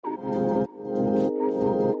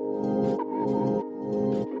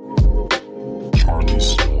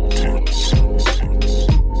Charlie's Tales.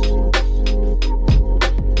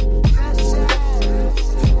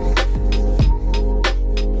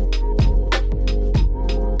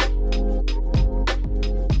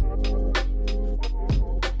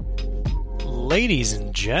 Ladies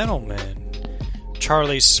and gentlemen,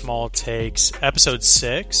 Charlie's Small Takes, episode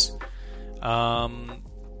 6.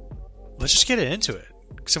 Let's just get into it.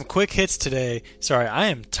 Some quick hits today. Sorry, I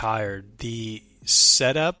am tired. The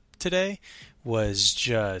setup today was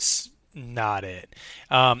just not it.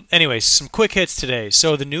 Anyways, some quick hits today.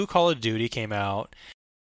 So the new Call of Duty came out.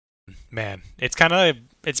 Man, it's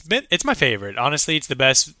my favorite. Honestly, it's the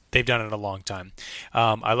best they've done in a long time.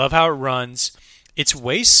 I love how it runs. It's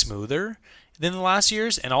way smoother than the last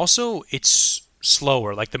year's, and also it's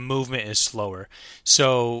slower. Like, the movement is slower.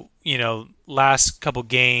 So, last couple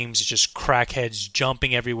games, it's just crackheads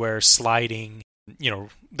jumping everywhere, sliding. The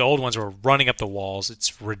old ones were running up the walls.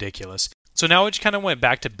 It's ridiculous. So now it just kind of went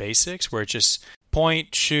back to basics, where it's just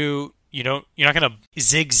point, shoot. You're not going to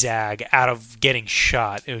zigzag out of getting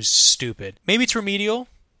shot. It was stupid. Maybe it's remedial,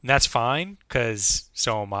 and that's fine, because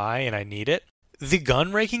so am I, and I need it. The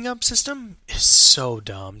gun ranking up system is so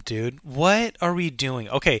dumb, dude. What are we doing?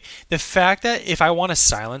 Okay, the fact that if I want a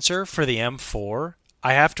silencer for the M4,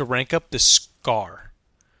 I have to rank up the SCAR.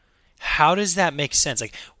 How does that make sense?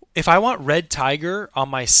 Like, if I want Red Tiger on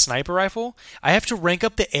my sniper rifle, I have to rank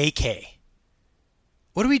up the AK.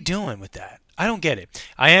 What are we doing with that? I don't get it.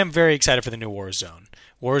 I am very excited for the new Warzone.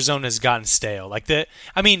 Warzone has gotten stale.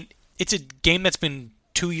 It's a game that's been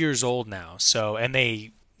 2 years old now, and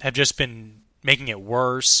they have just been making it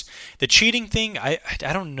worse. The cheating thing, I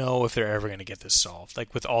don't know if they're ever going to get this solved,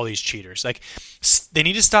 like, with all these cheaters. Like, they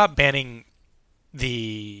need to stop banning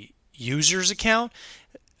the user's account.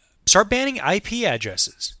 Start banning IP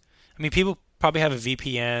addresses. I mean, people probably have a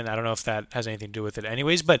VPN. I don't know if that has anything to do with it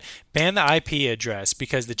anyways, but ban the IP address,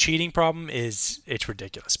 because the cheating problem it's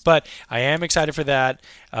ridiculous. But I am excited for that.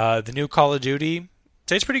 The new Call of Duty,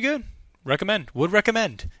 say it's pretty good. Would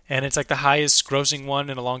recommend. And it's like the highest grossing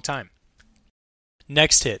one in a long time.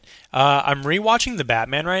 Next hit. I'm rewatching The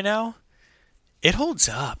Batman right now. It holds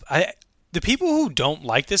up. The people who don't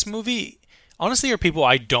like this movie, honestly, are people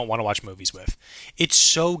I don't want to watch movies with. It's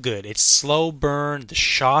so good. It's slow burn. The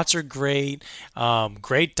shots are great.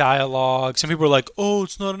 Great dialogue. Some people are like, oh,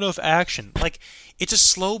 it's not enough action. Like, it's a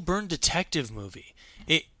slow burn detective movie.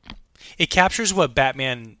 It captures what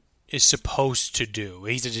Batman is supposed to do.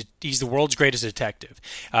 He's the world's greatest detective.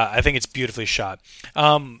 I think it's beautifully shot.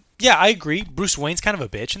 Yeah, I agree. Bruce Wayne's kind of a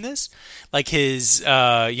bitch in this. Like, his,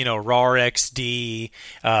 raw XD,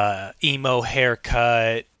 emo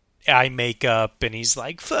haircut, eye makeup, and he's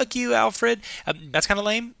like, fuck you, Alfred. That's kind of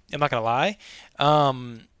lame. I'm not going to lie.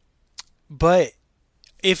 But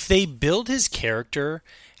if they build his character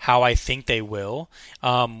how I think they will,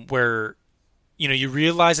 where, you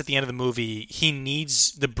realize at the end of the movie, he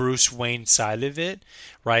needs the Bruce Wayne side of it,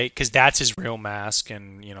 right? Because that's his real mask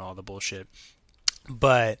and, all the bullshit.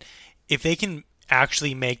 But if they can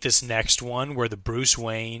actually make this next one where the Bruce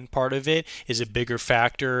Wayne part of it is a bigger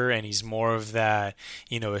factor and he's more of that,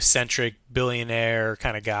 eccentric billionaire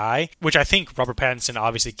kind of guy, which I think Robert Pattinson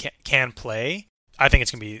obviously can play, I think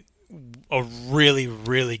it's going to be a really,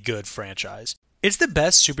 really good franchise. It's the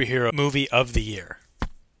best superhero movie of the year.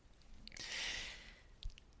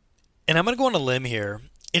 And I'm going to go on a limb here.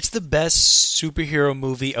 It's the best superhero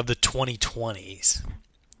movie of the 2020s.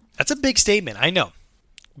 That's a big statement, I know.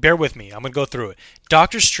 Bear with me, I'm going to go through it.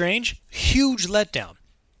 Doctor Strange, huge letdown.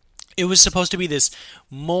 It was supposed to be this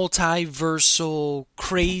multiversal,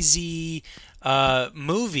 crazy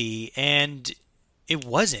movie, and it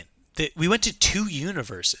wasn't. We went to 2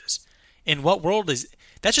 universes. In what world is...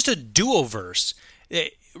 That's just a duoverse.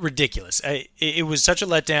 Ridiculous. It was such a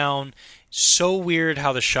letdown. So weird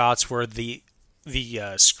how the shots were. The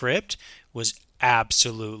script was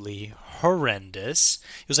absolutely horrendous.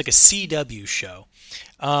 It was like a CW show.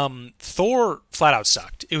 Thor flat out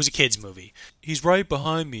sucked. It was a kid's movie. He's right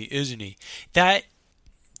behind me, isn't he? That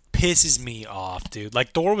pisses me off, dude.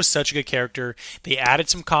 Like, Thor was such a good character. They added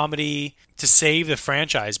some comedy to save the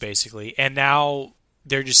franchise, basically, and now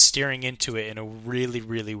they're just steering into it in a really,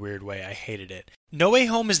 really weird way. I hated it. No Way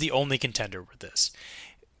Home is the only contender with this.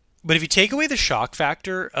 But if you take away the shock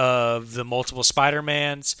factor of the multiple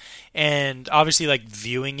Spider-Mans, and obviously, like,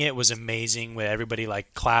 viewing it was amazing with everybody,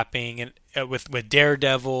 like, clapping, and with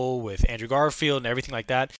Daredevil, with Andrew Garfield, and everything like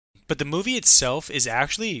that. But the movie itself is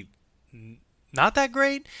actually not that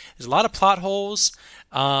great. There's a lot of plot holes.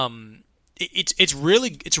 It's a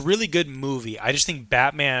really good movie. I just think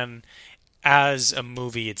Batman as a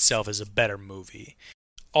movie itself is a better movie.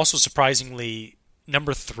 Also, surprisingly,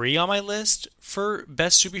 number three on my list for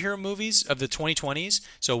best superhero movies of the 2020s.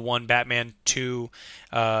 So one, Batman, two,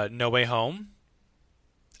 No Way Home.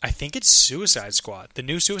 I think it's Suicide Squad, the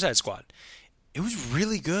new Suicide Squad. It was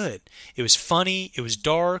really good. It was funny. It was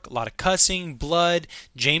dark. A lot of cussing, blood.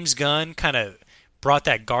 James Gunn kind of brought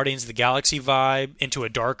that Guardians of the Galaxy vibe into a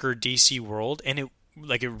darker DC world, and it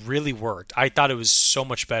really worked. I thought it was so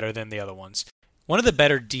much better than the other ones. One of the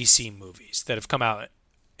better DC movies that have come out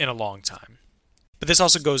in a long time. But this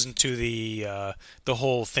also goes into the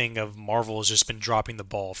whole thing of Marvel has just been dropping the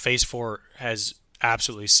ball. Phase 4 has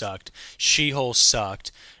absolutely sucked. She-Hulk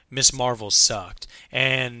sucked. Miss Marvel sucked.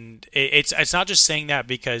 And it's not just saying that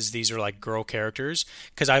because these are like girl characters.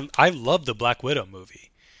 Because I love the Black Widow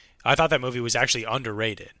movie. I thought that movie was actually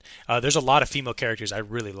underrated. There's a lot of female characters I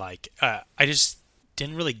really like. I just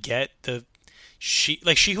didn't really get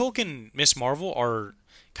She-Hulk and Miss Marvel are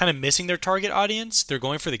kind of missing their target audience. They're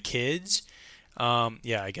going for the kids.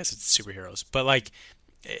 Yeah, I guess it's superheroes, but like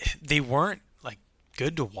they weren't like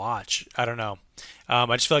good to watch. I don't know. I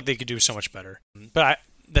just feel like they could do so much better.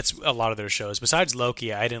 That's a lot of their shows. Besides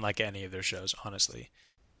Loki, I didn't like any of their shows, honestly.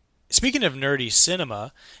 Speaking of nerdy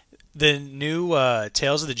cinema, the new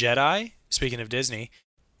Tales of the Jedi, speaking of Disney,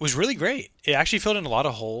 was really great. It actually filled in a lot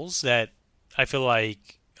of holes that I feel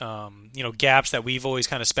like, gaps that we've always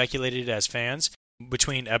kind of speculated as fans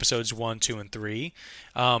between episodes 1, 2, and 3.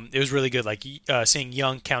 It was really good, like seeing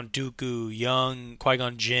young Count Dooku, young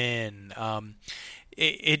Qui-Gon Jinn.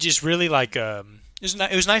 It just really it was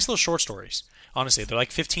nice little short stories. Honestly, they're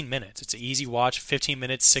like 15 minutes. It's an easy watch, 15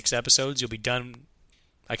 minutes, 6 episodes. You'll be done.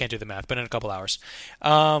 I can't do the math, but in a couple hours.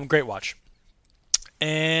 Great watch.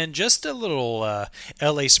 And just a little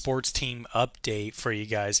LA sports team update for you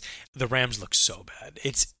guys. The Rams look so bad.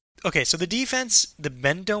 It's okay, so the defense, the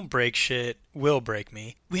bend don't break shit will break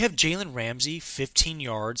me. We have Jalen Ramsey 15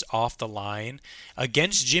 yards off the line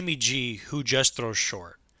against Jimmy G, who just throws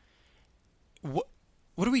short. What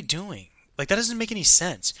are we doing? Like, that doesn't make any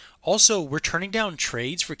sense. Also, we're turning down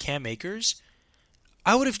trades for Cam Akers.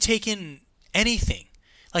 I would have taken anything.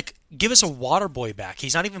 Like, give us a water boy back.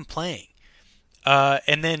 He's not even playing.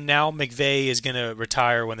 And then now McVay is going to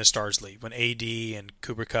retire when the stars leave, when AD and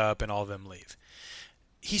Cooper Kupp and all of them leave.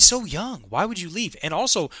 He's so young. Why would you leave? And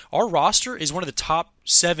also, our roster is one of the top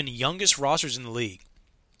 7 youngest rosters in the league.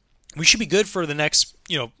 We should be good for the next,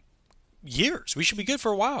 years. We should be good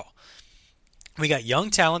for a while. We got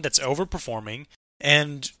young talent that's overperforming,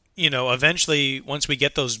 and eventually, once we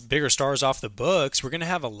get those bigger stars off the books, we're going to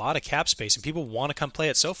have a lot of cap space, and people want to come play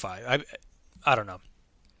at SoFi. I don't know.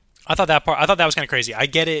 I thought that was kind of crazy. I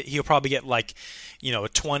get it. He'll probably get like, a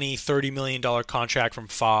 $20-30 million contract from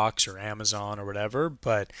Fox or Amazon or whatever.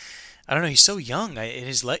 But I don't know. He's so young.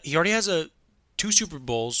 He already has 2 Super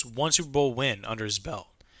Bowls, 1 Super Bowl win under his belt,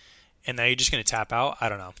 and now you're just going to tap out. I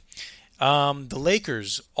don't know. The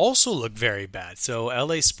Lakers also look very bad. So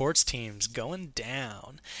LA sports teams going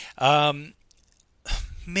down.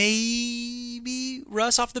 Maybe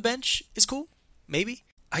Russ off the bench is cool. Maybe.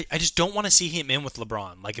 I just don't want to see him in with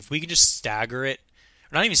LeBron. Like, if we could just stagger it,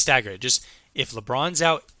 or not even stagger it, just if LeBron's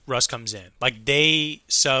out, Russ comes in. Like, they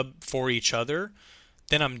sub for each other,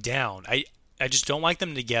 then I'm down. I just don't like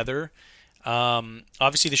them together.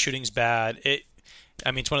 Obviously, the shooting's bad. It's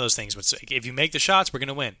one of those things. But if you make the shots, we're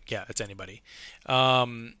gonna win. Yeah, it's anybody. But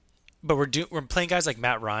we're playing guys like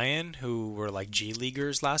Matt Ryan, who were like G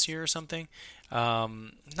Leaguers last year or something.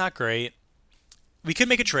 Not great. We could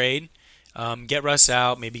make a trade. Get Russ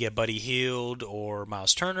out, maybe get Buddy Hield or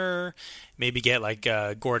Miles Turner, maybe get like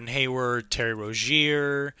Gordon Hayward, Terry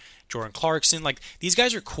Rozier, Jordan Clarkson. Like, these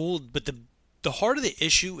guys are cool, but the heart of the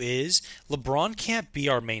issue is LeBron can't be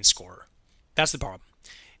our main scorer. That's the problem.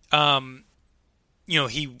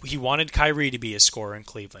 He wanted Kyrie to be a scorer in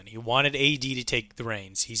Cleveland. He wanted AD to take the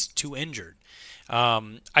reins. He's too injured.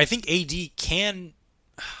 I think AD can.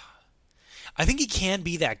 I think he can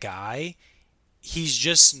be that guy. He's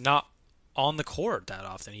just not on the court that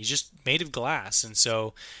often. He's just made of glass, and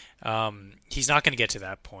so he's not going to get to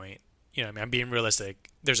that point. I'm being realistic.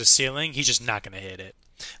 There's a ceiling. He's just not going to hit it.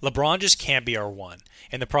 LeBron just can't be our one,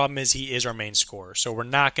 and the problem is he is our main scorer. So we're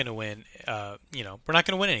not going to win. We're not going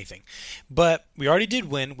to win anything. But we already did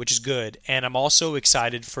win, which is good. And I'm also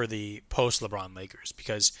excited for the post LeBron Lakers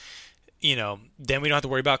because, then we don't have to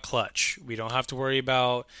worry about clutch. We don't have to worry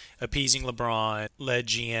about appeasing LeBron led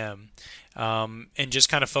GM. And just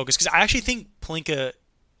kind of focus. Because I actually think Pelinka,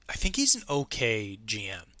 I think he's an okay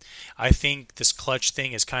GM. I think this clutch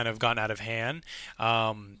thing has kind of gotten out of hand.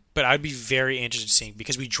 But I'd be very interested in seeing,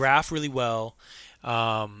 because we draft really well.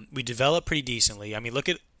 We develop pretty decently. I mean, look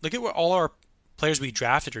at what all our players we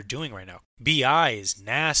drafted are doing right now. BI is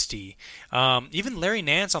nasty. Even Larry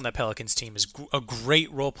Nance on that Pelicans team is a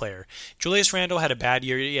great role player. Julius Randle had a bad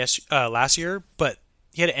year last year, but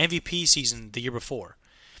he had an MVP season the year before.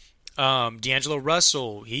 D'Angelo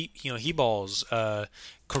Russell, he balls.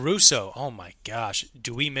 Caruso, oh my gosh,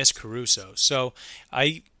 do we miss Caruso? So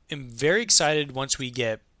I am very excited once we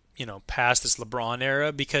get past this LeBron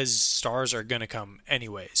era, because stars are going to come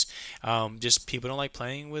anyways. Just people don't like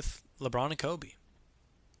playing with LeBron and Kobe.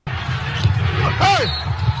 Hey!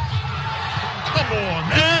 Come on,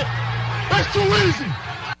 man! That's too easy!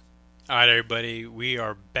 All right, everybody, we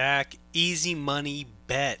are back. Easy money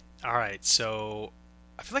bet. All right, so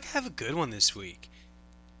I feel like I have a good one this week.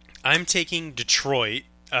 I'm taking Detroit.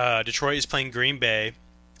 Detroit is playing Green Bay,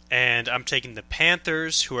 and I'm taking the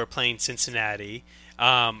Panthers, who are playing Cincinnati.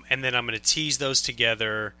 And then I'm going to tease those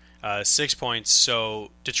together, 6 points. So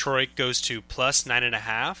Detroit goes to plus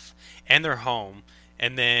 9.5, and they're home.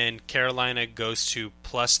 And then Carolina goes to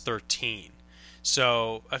plus 13.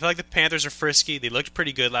 So I feel like the Panthers are frisky. They looked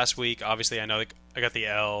pretty good last week. Obviously, I know I got the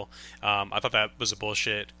L. I thought that was a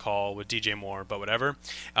bullshit call with DJ Moore, but whatever.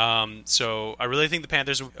 So I really think the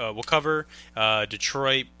Panthers will cover.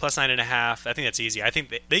 Detroit plus 9.5. I think that's easy. I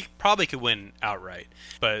think they probably could win outright.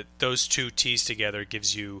 But those two tees together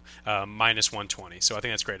gives you minus 120. So I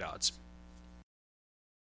think that's great odds.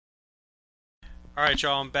 All right,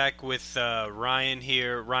 y'all. I'm back with Ryan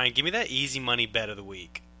here. Ryan, give me that easy money bet of the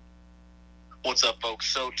week. What's up, folks?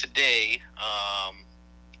 So today,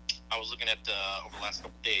 I was looking at, over the last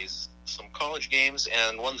couple of days, some college games,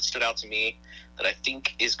 and one that stood out to me that I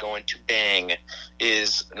think is going to bang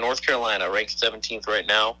is North Carolina, ranked 17th right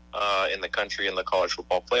now in the country in the college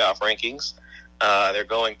football playoff rankings. They're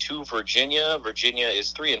going to Virginia. Virginia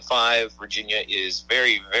is 3-5. Virginia is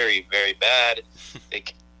very, very, very bad. They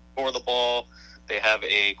can score the ball. They have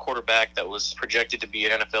a quarterback that was projected to be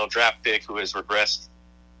an NFL draft pick who has regressed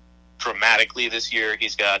dramatically this year.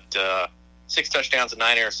 He's got 6 touchdowns and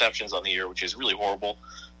 9 interceptions on the year, which is really horrible.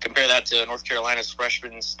 Compare that to North Carolina's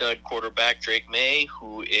freshman stud quarterback, Drake May,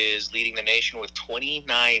 who is leading the nation with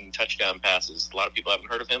 29 touchdown passes. A lot of people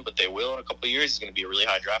haven't heard of him, but they will in a couple of years. He's going to be a really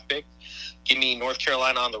high draft pick. Give me North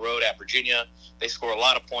Carolina on the road at Virginia. They score a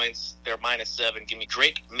lot of points. They're minus 7. Give me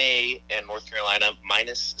Drake May and North Carolina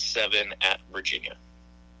minus 7 at Virginia.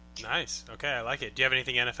 Nice. Okay, I like it. Do you have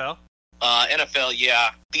anything NFL? NFL, yeah.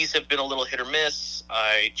 These have been a little hit or miss.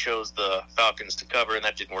 I chose the Falcons to cover, and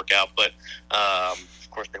that didn't work out. But, of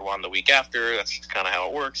course, they won the week after. That's just kind of how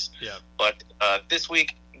it works. Yeah. But this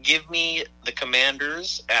week, give me the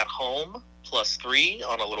Commanders at home, plus 3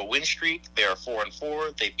 on a little win streak. They are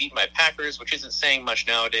 4-4. They beat my Packers, which isn't saying much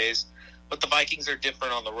nowadays. But the Vikings are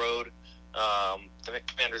different on the road. The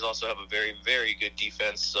Commanders also have a very, very good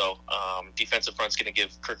defense, so defensive front's going to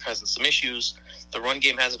give Kirk Cousins some issues. The run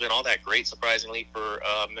game hasn't been all that great, surprisingly, for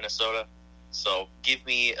Minnesota. So give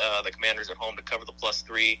me the Commanders at home to cover the plus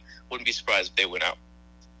 3. Wouldn't be surprised if they win out.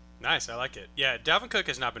 Nice, I like it. Yeah, Dalvin Cook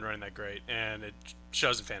has not been running that great, and it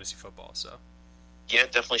shows in fantasy football. So yeah,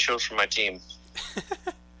 it definitely shows for my team. All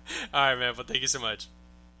right, man. Well, thank you so much.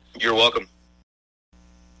 You're welcome.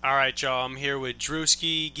 All right, y'all. I'm here with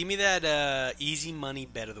Drewski. Give me that easy money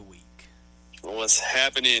bet of the week. What's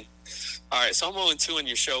happening? All right, so I'm 0-2 on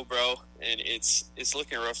your show, bro, and it's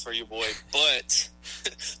looking rough for you, boy. But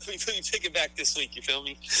let me pick it back this week. You feel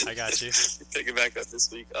me? I got you. Pick it back up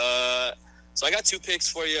this week. So I got 2 picks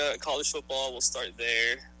for you. College football. We'll start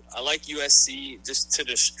there. I like USC just to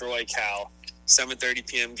destroy Cal. 7:30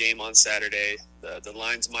 p.m. game on Saturday. The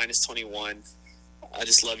line's minus 21. I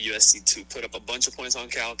just love USC to put up a bunch of points on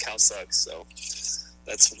Cal. Cal sucks. So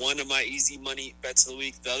that's one of my easy money bets of the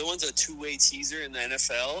week. The other one's a 2-way teaser in the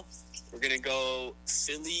NFL. We're going to go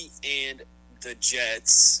Philly and the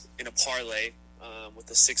Jets in a parlay with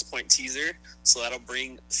a 6-point teaser. So that'll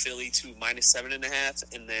bring Philly to minus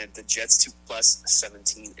 7.5 and then the Jets to plus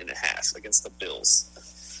 17.5 against the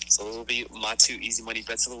Bills. So those will be my 2 easy money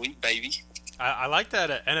bets of the week, baby. I like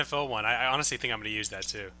that NFL one. I honestly think I'm going to use that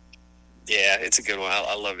too. Yeah, it's a good one.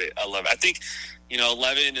 I love it. I think,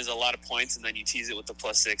 11 is a lot of points, and then you tease it with the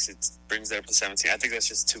plus 6, it brings it up to 17. I think that's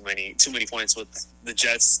just too many points with the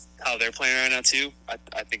Jets, how they're playing right now, too.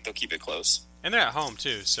 I think they'll keep it close. And they're at home,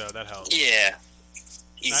 too, so that helps. Yeah.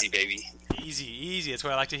 Easy, baby. Easy. That's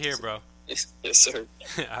what I like to hear, bro. Yes, sir.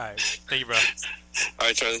 All right. Thank you, bro. All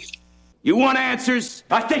right, Charlie. You want answers?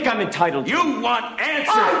 I think I'm entitled. You want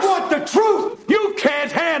answers? I want the truth! You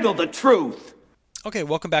can't handle the truth! Okay,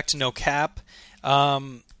 welcome back to No Cap.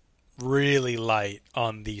 Really light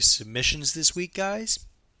on the submissions this week, guys.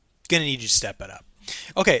 Gonna need you to step it up.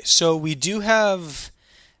 Okay, so we do have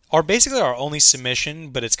are basically our only submission,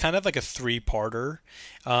 but it's kind of like a three-parter.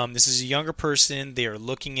 This is a younger person. They are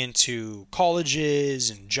looking into colleges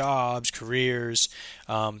and jobs, careers,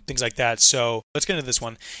 things like that. So let's get into this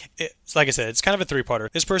one. It's, like I said, it's kind of a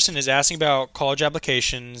three-parter. This person is asking about college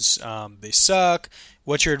applications. They suck.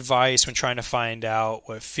 What's your advice when trying to find out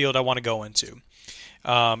what field I want to go into?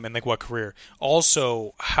 And like what career?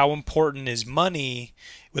 Also, how important is money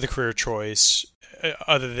with a career choice,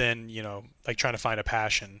 other than, like trying to find a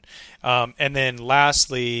passion? And then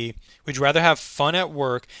lastly, would you rather have fun at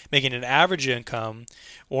work, making an average income,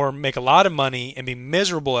 or make a lot of money and be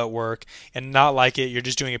miserable at work and not like it? You're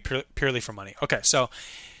just doing it purely for money. Okay, so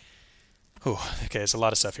it's a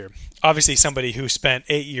lot of stuff here. Obviously, somebody who spent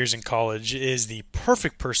 8 years in college is the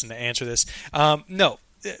perfect person to answer this. No.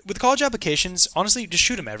 With college applications, honestly, just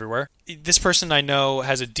shoot them everywhere. This person I know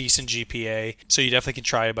has a decent GPA, so you definitely can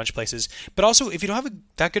try a bunch of places. But also, if you don't have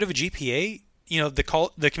that good of a GPA,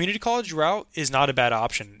 the community college route is not a bad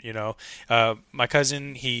option. My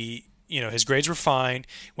cousin, his grades were fine,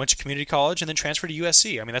 went to community college, and then transferred to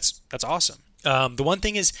USC. I mean, that's awesome. The one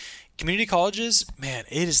thing is, community colleges, man,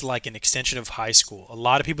 it is like an extension of high school. A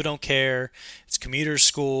lot of people don't care. It's commuter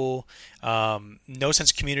school, no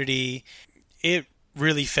sense of community. It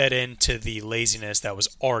really fed into the laziness that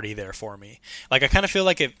was already there for me. Like, I kind of feel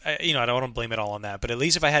like I don't want to blame it all on that, but at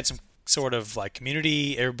least if I had some sort of like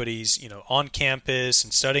community, everybody's, on campus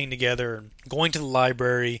and studying together and going to the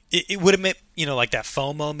library, it would have meant, like that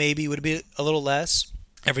FOMO maybe would have been a little less.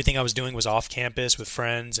 Everything I was doing was off campus with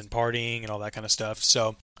friends and partying and all that kind of stuff.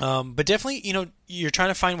 So, but definitely, you're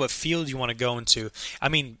trying to find what field you want to go into. I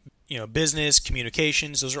mean, business,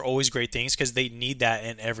 communications, those are always great things because they need that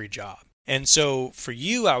in every job. And so for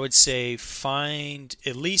you, I would say find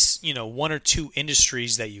at least, one or two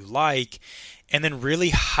industries that you like, and then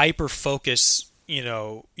really hyper focus,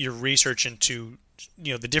 your research into,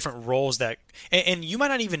 the different roles that, and you might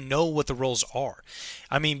not even know what the roles are.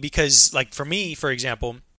 I mean, because like for me, for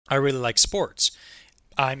example, I really like sports.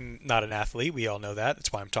 I'm not an athlete. We all know that.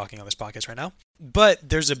 That's why I'm talking on this podcast right now. But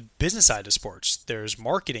there's a business side to sports. There's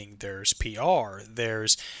marketing. There's PR.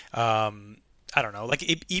 There's, I don't know, like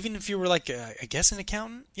even if you were like, I guess an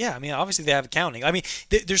accountant. Yeah, I mean, obviously they have accounting. I mean,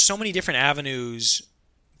 there's so many different avenues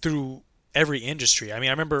through every industry. I mean,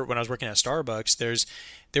 I remember when I was working at Starbucks,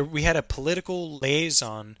 we had a political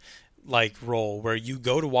liaison like role where you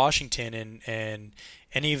go to Washington and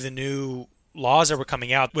any of the new laws that were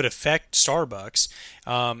coming out would affect Starbucks.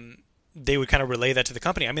 They would kind of relay that to the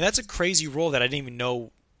company. I mean, that's a crazy role that I didn't even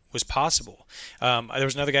know was possible. There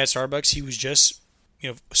was another guy at Starbucks. He was just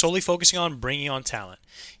solely focusing on bringing on talent.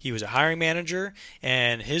 He was a hiring manager,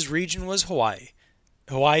 and his region was Hawaii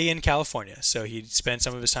and California. So he'd spend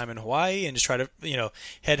some of his time in Hawaii and just try to,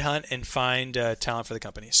 headhunt and find talent for the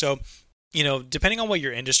company. So, depending on what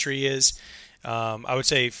your industry is, I would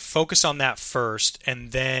say focus on that first,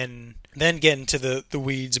 and then get into the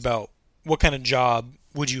weeds about what kind of job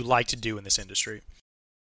would you like to do in this industry.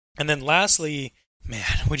 And then lastly,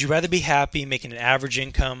 man, would you rather be happy making an average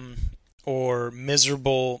income or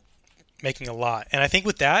miserable making a lot? And I think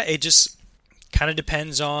with that, it just kind of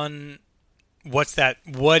depends on what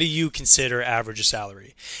do you consider average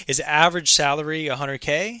salary? Is average salary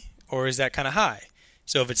 100K, or is that kind of high?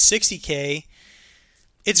 So if it's 60K,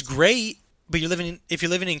 it's great, but if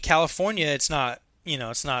you're living in California, it's not,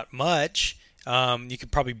 it's not much. You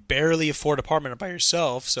could probably barely afford an apartment by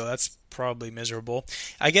yourself, so that's probably miserable.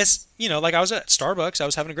 I guess, like I was at Starbucks, I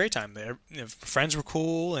was having a great time there. Friends were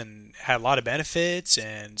cool and had a lot of benefits,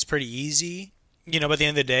 and it's pretty easy. But at the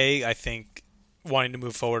end of the day, I think wanting to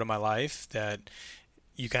move forward in my life, that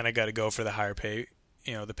you kind of got to go for the higher pay,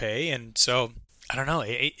 the pay. And so, I don't know,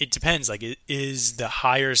 it depends. Like, is the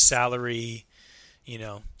higher salary,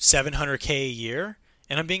 $700K a year,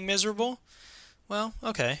 and I'm being miserable? Well,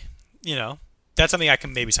 okay, that's something I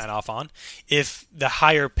can maybe sign off on. If the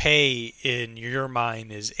higher pay in your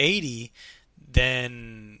mind is 80,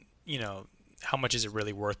 then, how much is it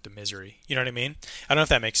really worth the misery? You know what I mean? I don't know if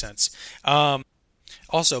that makes sense.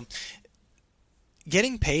 Also,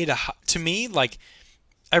 getting paid, to me, like,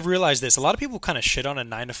 I've realized this. A lot of people kind of shit on a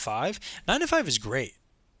 9 to 5. 9 to 5 is great.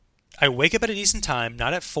 I wake up at a decent time,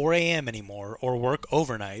 not at 4 a.m. anymore, or work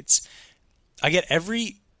overnights. I get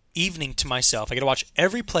every evening to myself. I get to watch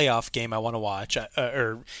every playoff game I want to watch,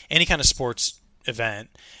 or any kind of sports event.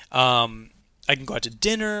 I can go out to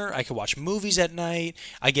dinner. I can watch movies at night.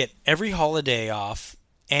 I get every holiday off,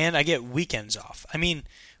 and I get weekends off. I mean,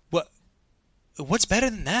 what's better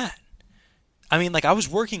than that? I mean, like, I was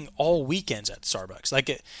working all weekends at Starbucks.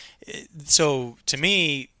 So to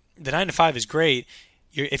me, the 9 to 5 is great,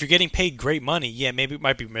 if you're getting paid great money, yeah, maybe it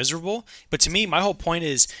might be miserable. But to me, my whole point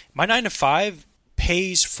is my 9 to 5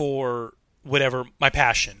 pays for whatever my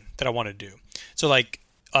passion that I want to do. So like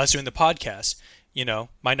us doing the podcast,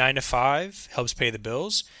 my 9 to 5 helps pay the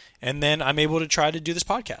bills, and then I'm able to try to do this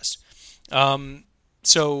podcast.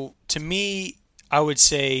 So to me, I would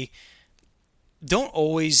say don't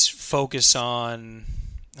always focus on.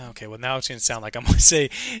 Okay, well now it's going to sound like I'm going to say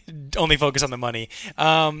only focus on the money.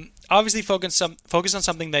 Obviously, focus on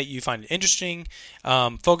something that you find interesting.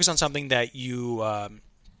 Focus on something that you are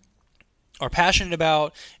passionate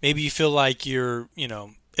about. Maybe you feel like you're,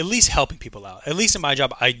 at least helping people out. At least in my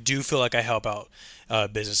job, I do feel like I help out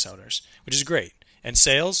business owners, which is great. And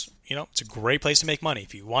sales, it's a great place to make money.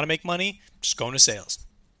 If you want to make money, just go into sales.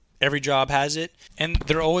 Every job has it, and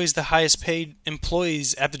they're always the highest paid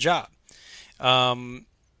employees at the job.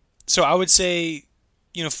 So I would say,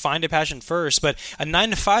 find a passion first, but a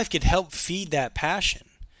 9 to 5 could help feed that passion,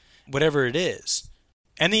 whatever it is.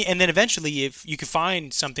 And then eventually, if you could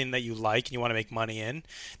find something that you like and you want to make money in,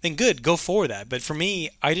 then good, go for that. But for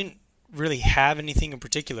me, I didn't really have anything in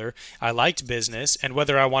particular. I liked business, and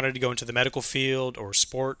whether I wanted to go into the medical field or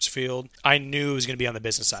sports field, I knew it was going to be on the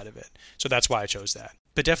business side of it. So that's why I chose that.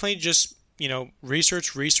 But definitely just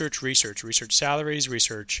research salaries,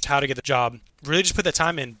 research how to get the job. Really just put that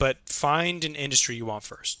time in, but find an industry you want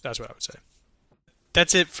first. That's what I would say.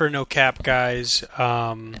 That's it for No Cap, guys.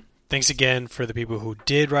 Thanks again for the people who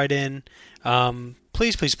did write in.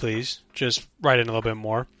 Please just write in a little bit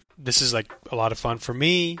more. This is like a lot of fun for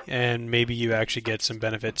me, and maybe you actually get some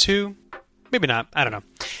benefit too. Maybe not. I don't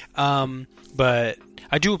know. But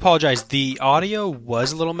I do apologize. The audio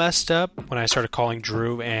was a little messed up when I started calling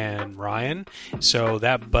Drew and Ryan. So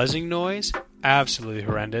that buzzing noise, absolutely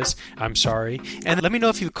horrendous. I'm sorry. And let me know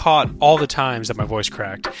if you caught all the times that my voice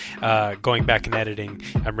cracked. Going back and editing,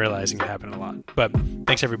 I'm realizing it happened a lot. But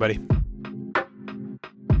thanks, everybody.